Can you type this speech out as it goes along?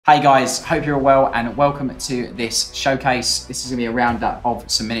Hey guys, hope you're well and welcome to this showcase. This is going to be a roundup of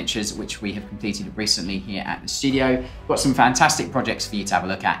some miniatures which we have completed recently here at the studio. We've got some fantastic projects for you to have a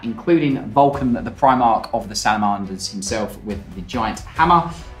look at, including Vulkan, the Primarch of the Salamanders himself with the giant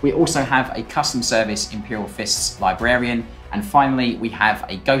hammer. We also have a custom service Imperial Fists Librarian. And finally, we have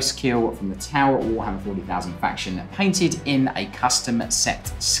a Ghostkeel from the Tower Warhammer 40,000 faction painted in a custom set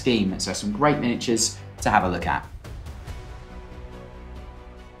scheme. So some great miniatures to have a look at.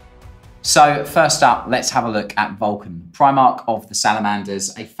 So first up, let's have a look at Vulkan, Primarch of the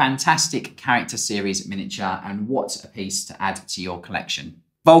Salamanders, a fantastic character series miniature, and what a piece to add to your collection.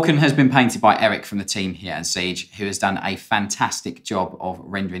 Vulkan has been painted by Eric from the team here at Siege, who has done a fantastic job of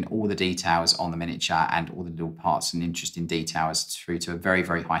rendering all the details on the miniature and all the little parts and interesting details through to a very,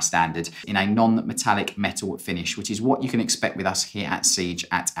 very high standard in a non-metallic metal finish, which is what you can expect with us here at Siege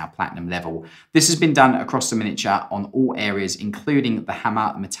at our platinum level. This has been done across the miniature on all areas, including the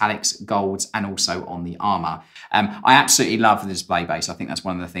hammer, metallics, golds, and also on the armor. I absolutely love the display base. I think that's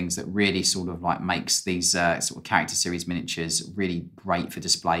one of the things that really sort of like makes these sort of character series miniatures really great for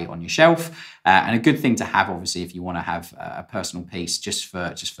display on your shelf, and a good thing to have, obviously, if you want to have a personal piece just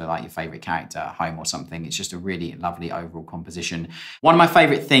for like your favorite character at home or something. It's just a really lovely overall composition. One of my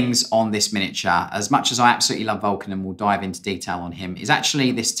favorite things on this miniature, as much as I absolutely love Vulkan and we'll dive into detail on him, is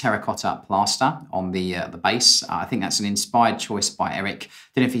actually this terracotta plaster on the base. I think that's an inspired choice by Eric.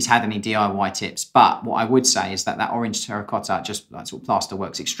 Don't know if he's had any DIY tips, but what I would say is that that orange terracotta, just that sort of plaster,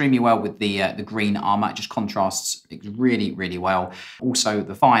 works extremely well with the green armor. It just contrasts really, really well. Also,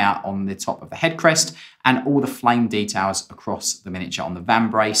 the fire on the top of the head crest and all the flame details across the miniature on the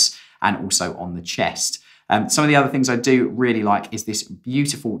van brace and also on the chest. Some of the other things I do really like is this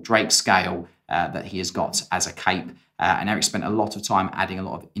beautiful drake scale that he has got as a cape. And Eric spent a lot of time adding a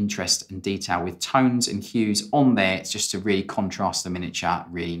lot of interest and detail with tones and hues on there. It's just to really contrast the miniature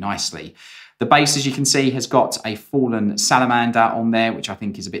really nicely. The base, as you can see, has got a fallen salamander on there, which I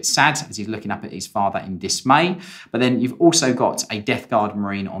think is a bit sad as he's looking up at his father in dismay. But then you've also got a Death Guard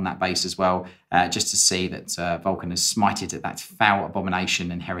Marine on that base as well, just to see that Vulkan has smited at that foul abomination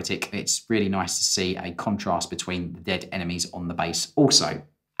and heretic. It's really nice to see a contrast between the dead enemies on the base also.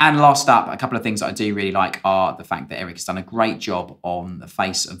 And last up, a couple of things that I do really like are the fact that Eric has done a great job on the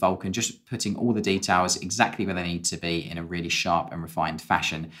face of Vulkan, just putting all the details exactly where they need to be in a really sharp and refined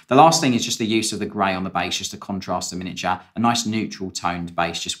fashion. The last thing is just the use of the grey on the base, just to contrast the miniature. A nice neutral toned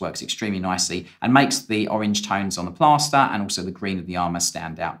base just works extremely nicely and makes the orange tones on the plaster and also the green of the armour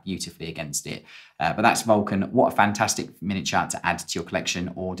stand out beautifully against it. But that's Vulkan. What a fantastic miniature to add to your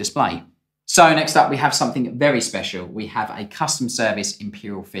collection or display. So next up, we have something very special. We have a custom service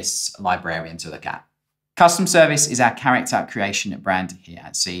Imperial Fists Librarian to look at. Custom Service is our character creation brand here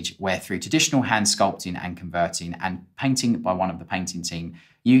at Siege, where through traditional hand sculpting and converting and painting by one of the painting team,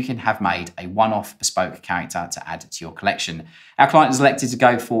 you can have made a one-off bespoke character to add to your collection. Our client has elected to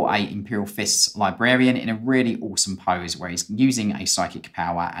go for a Imperial Fists Librarian in a really awesome pose where he's using a psychic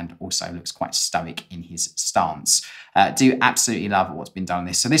power and also looks quite stoic in his stance. Do absolutely love what's been done on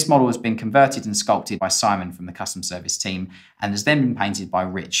this. So this model has been converted and sculpted by Simon from the custom service team and has then been painted by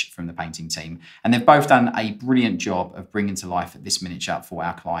Rich from the painting team. And they've both done a brilliant job of bringing to life this miniature for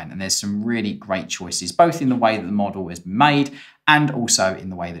our client. And there's some really great choices, both in the way that the model has been made and also in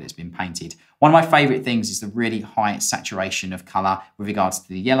the way that it's been painted. One of my favourite things is the really high saturation of colour with regards to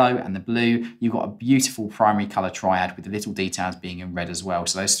the yellow and the blue. You've got a beautiful primary colour triad with the little details being in red as well.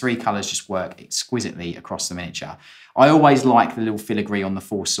 So those three colours just work exquisitely across the miniature. I always like the little filigree on the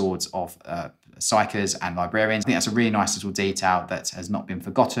four swords of Psychers and Librarians. I think that's a really nice little detail that has not been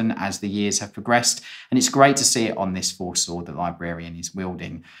forgotten as the years have progressed. And it's great to see it on this four sword that Librarian is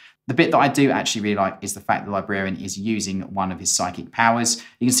wielding. The bit that I do actually really like is the fact the Librarian is using one of his psychic powers.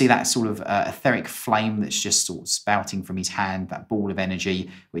 You can see that sort of etheric flame that's just sort of spouting from his hand, that ball of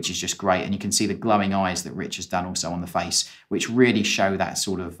energy, which is just great. And you can see the glowing eyes that Rich has done also on the face, which really show that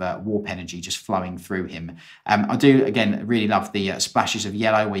sort of warp energy just flowing through him. I do, again, really love the splashes of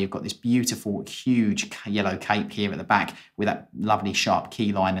yellow where you've got this beautiful, huge yellow cape here at the back with that lovely sharp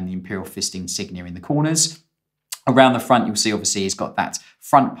key line and the Imperial Fist insignia in the corners. Around the front, you'll see, obviously, he's got that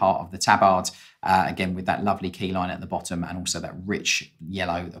front part of the tabard, again, with that lovely key line at the bottom and also that rich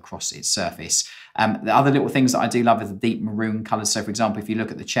yellow across its surface. The other little things that I do love are the deep maroon colours. So for example, if you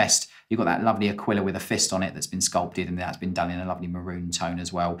look at the chest, you've got that lovely Aquila with a fist on it that's been sculpted, and that's been done in a lovely maroon tone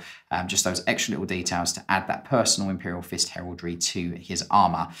as well. Just those extra little details to add that personal Imperial Fist heraldry to his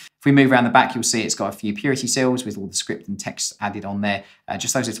armour. If we move around the back, you'll see it's got a few purity seals with all the script and text added on there.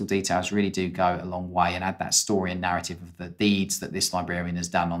 Just those little details really do go a long way and add that story and narrative of the deeds that this librarian has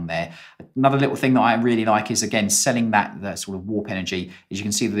done on there. Another little thing that I really like is, again, selling that sort of warp energy. As you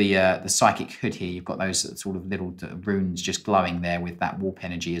can see the psychic hood here, you've got those sort of little runes just glowing there with that warp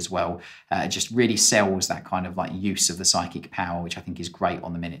energy as well. It just really sells that kind of like use of the psychic power, which I think is great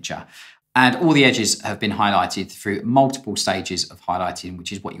on the miniature. And all the edges have been highlighted through multiple stages of highlighting,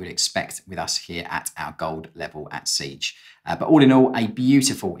 which is what you would expect with us here at our gold level at Siege. But all in all, a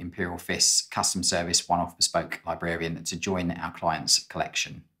beautiful Imperial Fists custom service one-off bespoke librarian to join our client's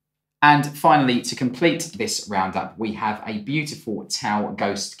collection. And finally, to complete this roundup, we have a beautiful Tau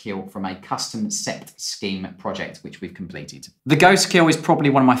Ghostkeel from a custom set scheme project, which we've completed. The Ghostkeel is probably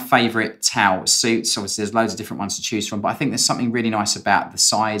one of my favourite Tau suits. Obviously, there's loads of different ones to choose from, but I think there's something really nice about the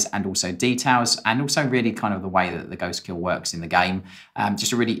size and also details, and also really kind of the way that the Ghostkeel works in the game.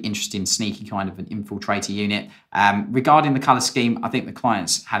 Just a really interesting, sneaky kind of an infiltrator unit. Regarding the colour scheme, I think the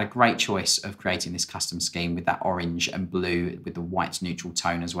clients had a great choice of creating this custom scheme with that orange and blue with the white neutral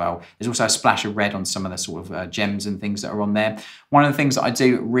tone as well. There's also a splash of red on some of the sort of gems and things that are on there. One of the things that I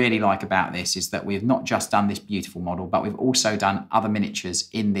do really like about this is that we've not just done this beautiful model, but we've also done other miniatures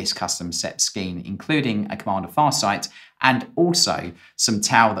in this custom set scheme, including a Commander Farsight and also some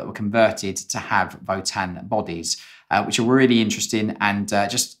Tau that were converted to have Votan bodies. Which are really interesting and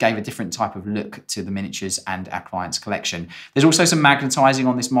just gave a different type of look to the miniatures and our client's collection. There's also some magnetising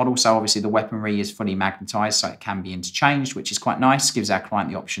on this model, so obviously the weaponry is fully magnetised, so it can be interchanged, which is quite nice, gives our client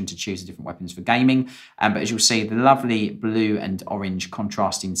the option to choose the different weapons for gaming. But as you'll see, the lovely blue and orange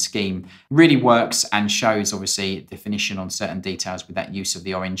contrasting scheme really works and shows obviously definition on certain details with that use of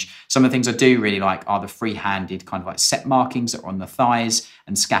the orange. Some of the things I do really like are the free-handed kind of like set markings that are on the thighs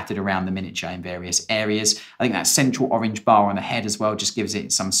and scattered around the miniature in various areas. I think that central orange bar on the head as well just gives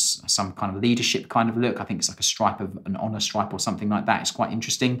it some kind of leadership kind of look. I think it's like a stripe of an honor stripe or something like that. It's quite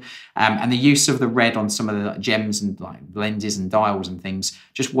interesting. And the use of the red on some of the gems and like lenses and dials and things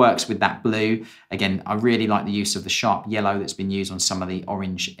just works with that blue. Again, I really like the use of the sharp yellow that's been used on some of the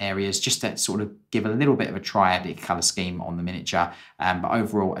orange areas, just to sort of give a little bit of a triadic colour scheme on the miniature. But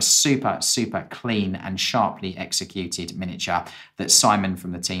overall, a super, super clean and sharply executed miniature that Simon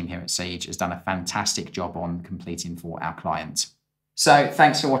from the team here at Siege has done a fantastic job on completing for our client. So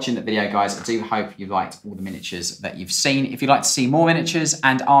thanks for watching the video, guys. I do hope you liked all the miniatures that you've seen. If you'd like to see more miniatures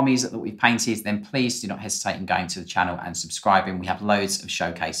and armies that we've painted, then please do not hesitate in going to the channel and subscribing. We have loads of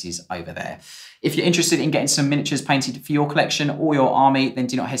showcases over there. If you're interested in getting some miniatures painted for your collection or your army, then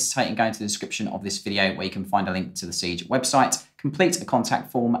do not hesitate in going to the description of this video where you can find a link to the Siege website, complete a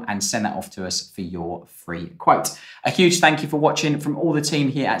contact form and send that off to us for your free quote. A huge thank you for watching from all the team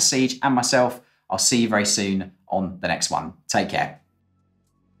here at Siege and myself. I'll see you very soon on the next one. Take care.